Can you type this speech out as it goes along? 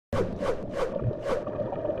Hello,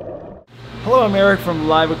 I'm Eric from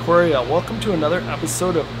LiveAquaria. Welcome to another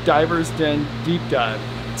episode of Diver's Den Deep Dive.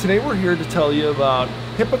 Today we're here to tell you about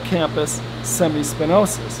Hippocampus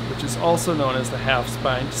semispinosus, which is also known as the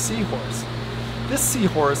half-spined seahorse. This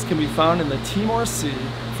seahorse can be found in the Timor Sea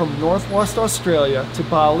from northwest Australia to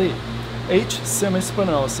Bali. H.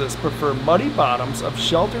 semispinosus prefer muddy bottoms of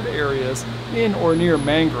sheltered areas in or near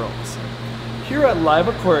mangroves. Here at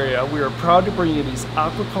LiveAquaria, we are proud to bring you these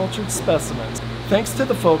aquacultured specimens thanks to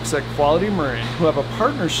the folks at Quality Marine who have a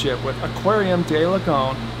partnership with Aquarium de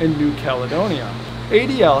Lagone in New Caledonia.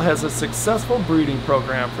 ADL has a successful breeding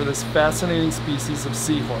program for this fascinating species of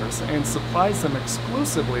seahorse and supplies them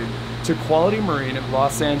exclusively to Quality Marine in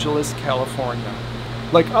Los Angeles, California.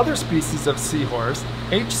 Like other species of seahorse,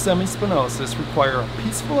 H. semispinosus require a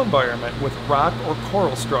peaceful environment with rock or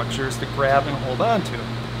coral structures to grab and hold on to.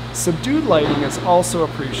 Subdued lighting is also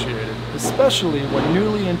appreciated, especially when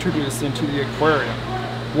newly introduced into the aquarium.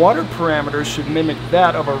 Water parameters should mimic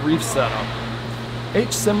that of a reef setup. H.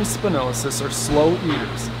 semispinosus are slow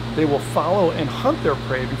eaters. They will follow and hunt their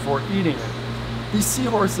prey before eating it. These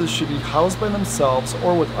seahorses should be housed by themselves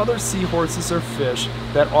or with other seahorses or fish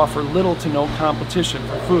that offer little to no competition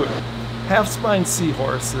for food. Half-spined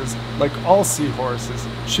seahorses, like all seahorses,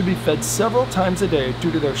 should be fed several times a day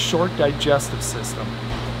due to their short digestive system.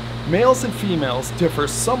 Males and females differ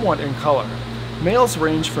somewhat in color. Males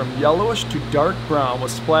range from yellowish to dark brown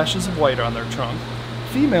with splashes of white on their trunk.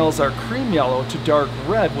 Females are cream yellow to dark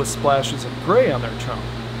red with splashes of gray on their trunk.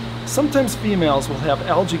 Sometimes females will have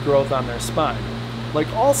algae growth on their spine. Like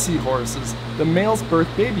all seahorses, the males birth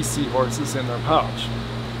baby seahorses in their pouch.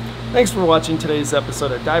 Thanks for watching today's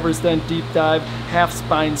episode of Diver's Den Deep Dive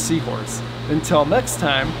Half-Spined Seahorse. Until next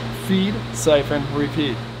time, feed, siphon,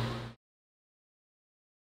 repeat.